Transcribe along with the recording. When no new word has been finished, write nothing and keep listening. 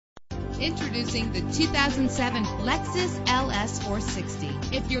Introducing the 2007 Lexus LS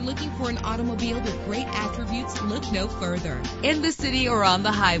 460. If you're looking for an automobile with great attributes, look no further. In the city or on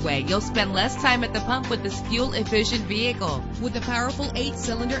the highway, you'll spend less time at the pump with this fuel-efficient vehicle. With a powerful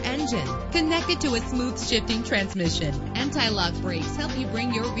 8-cylinder engine connected to a smooth shifting transmission, anti-lock brakes help you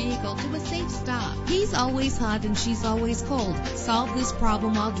bring your vehicle to a safe stop. He's always hot and she's always cold. Solve this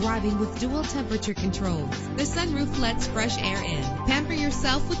problem while driving with dual temperature controls. The sunroof lets fresh air in. Pamper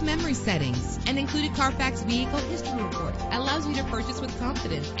yourself with memory settings. An included Carfax Vehicle History Report allows you to purchase with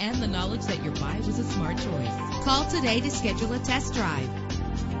confidence and the knowledge that your buy was a smart choice. Call today to schedule a test drive.